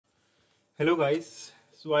Hello guys,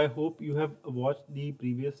 so I hope you have watched the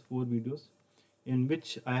previous 4 videos in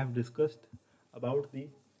which I have discussed about in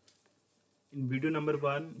video number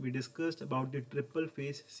 1 we discussed about the triple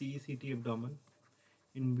face CECT abdomen.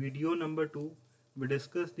 In video number 2 we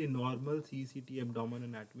discussed the normal CECT abdomen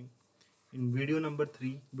anatomy. In video number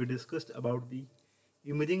 3 we discussed about the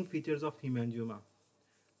imaging features of hemangioma.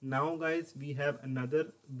 Now guys, we have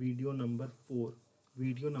another video number 4.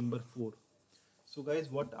 So guys,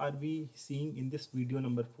 what are we seeing in this video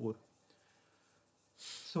number 4?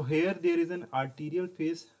 So here there is an arterial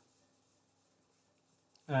phase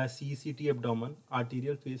CCT abdomen,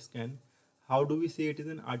 arterial phase scan. How do we say it is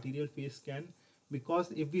an arterial phase scan?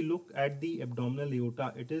 Because if we look at the abdominal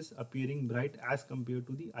aorta, it is appearing bright as compared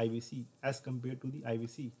to the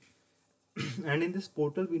IVC, and in this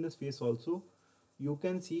portal venous phase also, you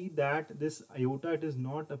can see that this aorta, it is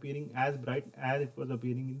not appearing as bright as it was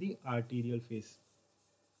appearing in the arterial phase.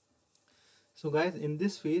 So guys, in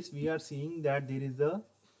this phase we are seeing that there is a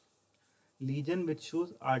lesion which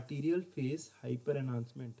shows arterial phase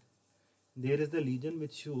hyperenhancement. There is the lesion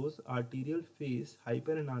which shows arterial phase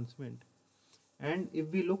hyperenhancement. And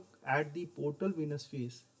if we look at the portal venous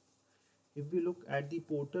phase,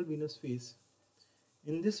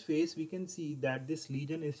 in this phase we can see that this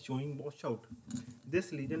lesion is showing washout.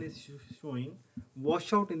 This lesion is showing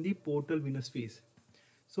washout in the portal venous phase.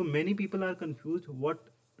 So many people are confused. What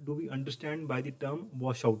do we understand by the term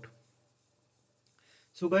washout?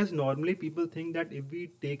 So guys, normally people think that if we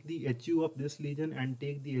take the HU of this lesion and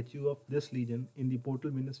take the HU of this lesion in the portal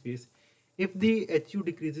venous phase, if the HU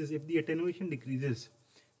decreases, if the attenuation decreases,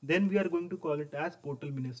 then we are going to call it as portal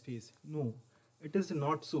venous phase. No, it is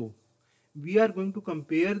not so. We are going to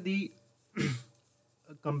compare the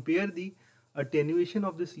attenuation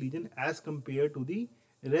of this lesion as compared to the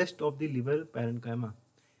rest of the liver parenchyma.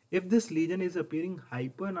 If this lesion is appearing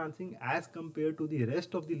hyperenhancing as compared to the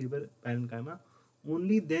rest of the liver parenchyma,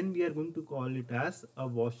 only then we are going to call it as a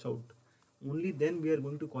washout. Only then we are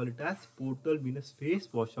going to call it as portal venous phase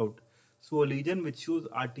washout. So a lesion which shows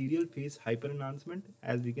arterial phase hyperenhancement,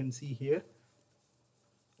 as we can see here,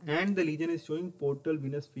 and the lesion is showing portal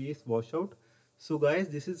venous phase washout. So guys,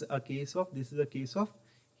 this is a case of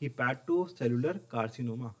hepatocellular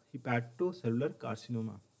carcinoma.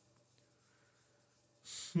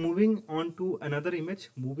 Moving on to another image.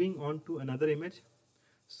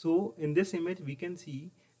 So in this image we can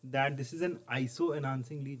see that this is an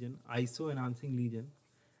iso-enhancing lesion,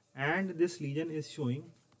 and this lesion is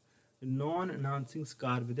showing non-enhancing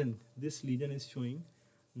scar within.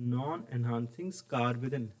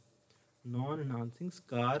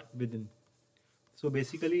 So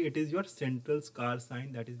basically it is your central scar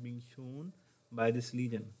sign that is being shown by this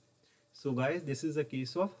lesion. So guys, this is a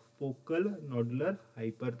case of focal nodular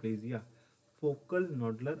hyperplasia.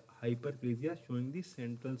 Showing the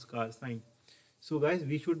central scar sign. So guys,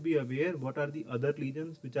 we should be aware what are the other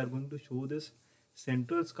lesions which are going to show this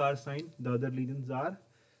central scar sign. The other lesions are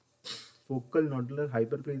focal nodular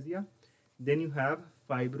hyperplasia. Then you have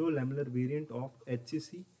fibrolamellar variant of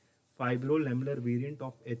HCC.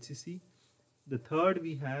 The third,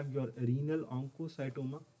 we have your renal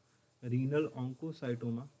oncocytoma.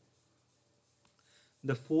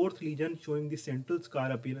 The fourth lesion showing the central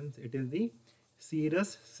scar appearance, it is the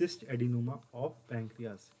serous cyst adenoma of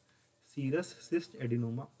pancreas.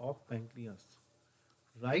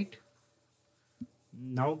 Right?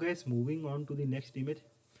 Now guys, moving on to the next image.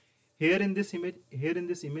 Here in this image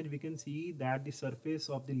we can see that the surface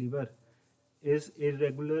of the liver is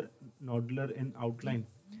irregular nodular in outline.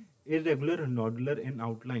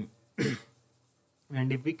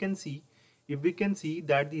 And if we can see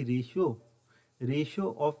that the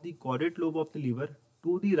ratio of the caudate lobe of the liver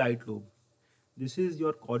to the right lobe, this is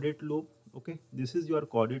your caudate lobe, okay, the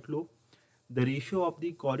ratio of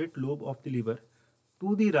the caudate lobe of the liver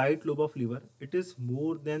to the right lobe of liver, it is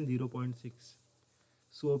more than 0.6.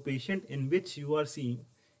 So a patient in which you are seeing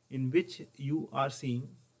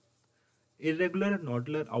irregular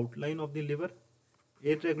nodular outline of the liver,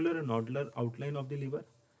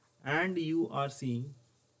 and you are seeing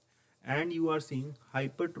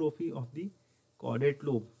hypertrophy of the caudate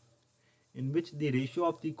lobe, in which the ratio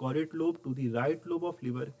of the caudate lobe to the right lobe of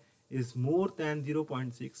liver is more than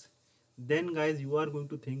 0.6, then guys, you are going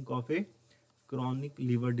to think of a chronic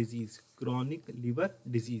liver disease,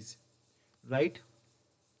 right?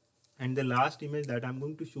 And the last image that I'm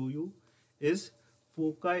going to show you is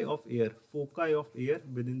foci of air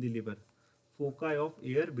within the liver.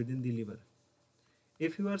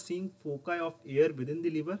 If you are seeing foci of air within the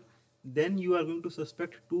liver, then you are going to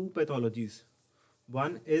suspect two pathologies.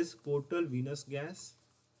 One is portal venous gas,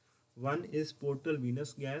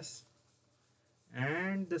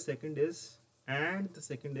 and the second is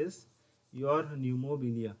your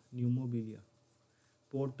pneumobilia,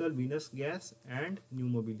 portal venous gas and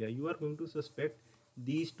pneumobilia. You are going to suspect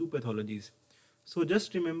these two pathologies. So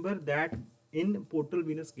just remember that in portal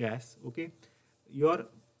venous gas, okay, your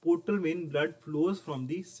portal vein blood flows from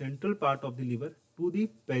the central part of the liver to the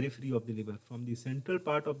periphery of the liver, from the central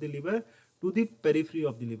part of the liver to the periphery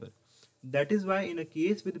of the liver. That is why in a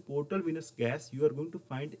case with portal venous gas, you are going to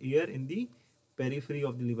find air in the periphery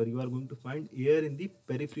of the liver. You are going to find air in the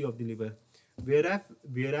periphery of the liver.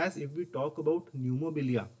 Whereas if we talk about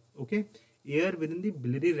pneumobilia, okay, air within the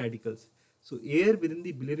biliary radicals. So air within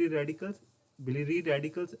the biliary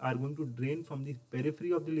radicals are going to drain from the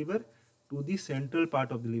periphery of the liver to the central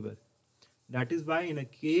part of the liver. That is why in a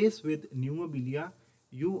case with pneumobilia,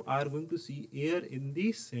 you are going to see air in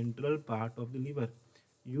the central part of the liver.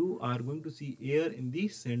 You are going to see air in the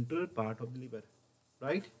central part of the liver,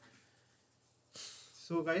 right?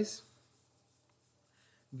 So guys,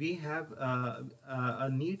 we have a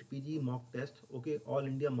NEET PG mock test, okay, all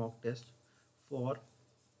India mock test for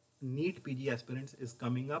NEET PG aspirants is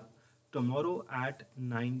coming up tomorrow at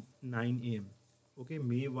 9 a.m. okay,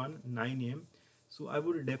 May 1 9 a.m. So I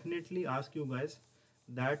would definitely ask you guys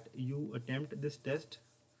that you attempt this test,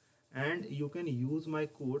 and you can use my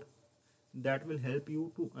code that will help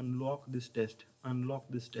you to unlock this test,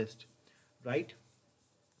 right?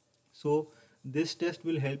 So this test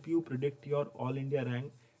will help you predict your all India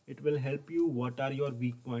rank. It will help you what are your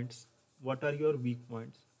weak points,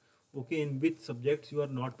 okay, in which subjects you are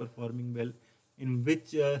not performing well, in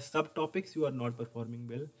which subtopics you are not performing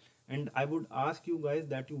well. And I would ask you guys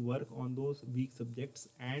that you work on those weak subjects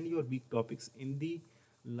and your weak topics in the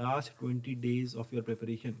last 20 days of your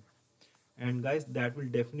preparation. And guys, that will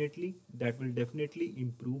definitely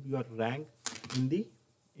improve your rank in the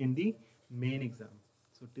main exam.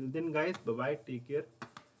 So till then guys, bye bye, take care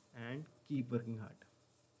and keep working hard.